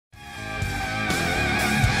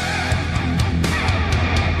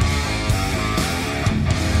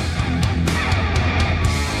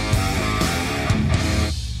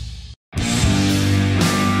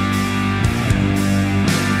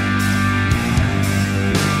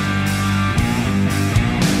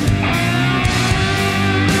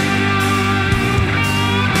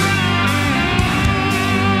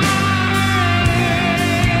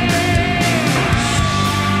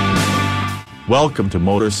Welcome to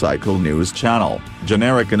Motorcycle News Channel.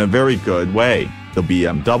 Generic in a very good way, the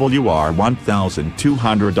BMW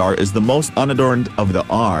R1200R is the most unadorned of the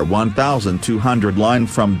R1200 line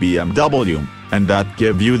from BMW, and that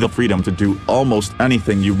give you the freedom to do almost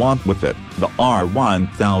anything you want with it. The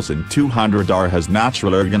R1200R has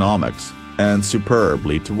natural ergonomics, and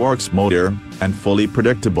superbly torquey motor, and fully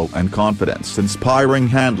predictable and confidence-inspiring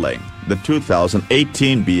handling. The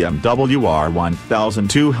 2018 BMW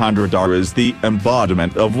R1200R is the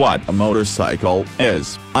embodiment of what a motorcycle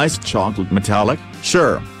is. Iced chocolate metallic?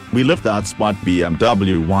 Sure, if that's what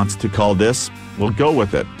BMW wants to call this, we'll go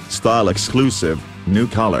with it. Style exclusive, new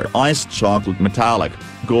color iced chocolate metallic,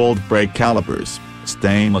 gold brake calipers,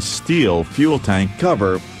 stainless steel fuel tank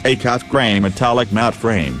cover, a cat gray metallic matte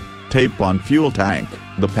frame, tape on fuel tank.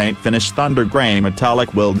 The paint finish thunder gray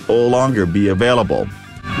metallic will no longer be available.